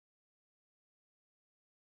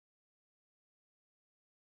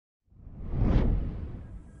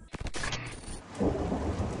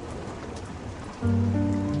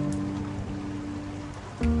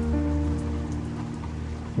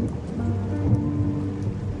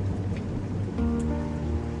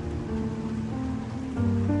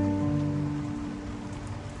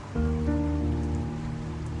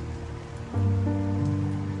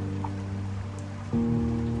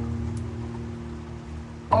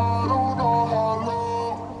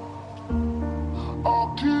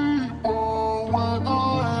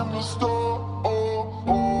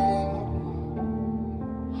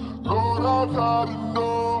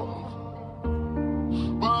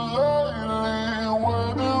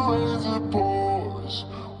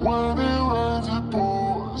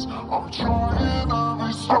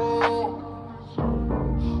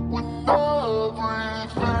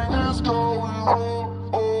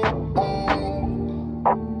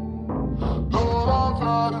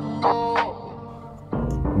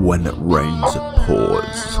When it rains, it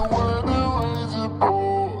pours.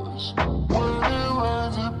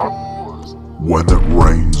 When it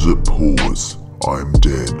rains, it pours. I am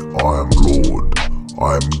dead, I am Lord,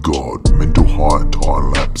 I am God. Mental high,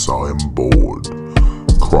 time lapse, I am bored.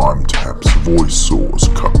 Crime taps, voice saws,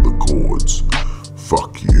 cut the cords.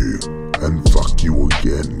 Fuck you, and fuck you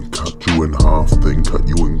again. Cut you in half, then cut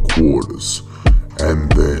you in quarters.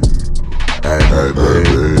 And then.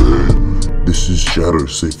 This is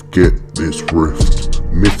ShadowSith, get this rift.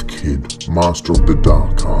 Myth Kid, master of the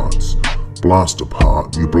dark arts. Blast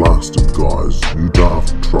apart, you blasted guys, you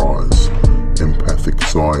daft tries. Empathic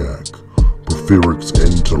Syak, Propherix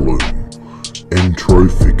Entalume,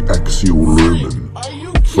 Entrophic Axial Lumen.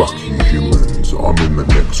 Fuck you humans, I'm in the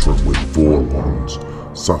next room with Vorlons.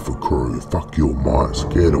 Suffer crew, fuck your might,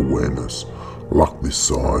 scared awareness. Luck this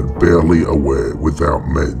side, barely aware, without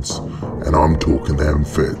meds. And I'm talking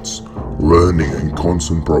amphets. Learning and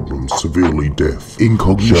constant problems, severely deaf.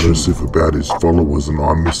 Incognition. ShadowSith about his followers and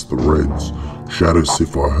I miss the Reds.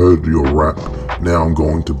 ShadowSith, I heard your rap, now I'm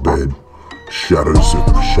going to bed. ShadowSith,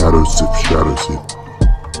 ShadowSith, ShadowSith.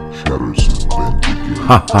 ShadowSith,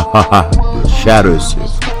 Ha ha ha ha.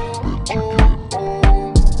 ShadowSith.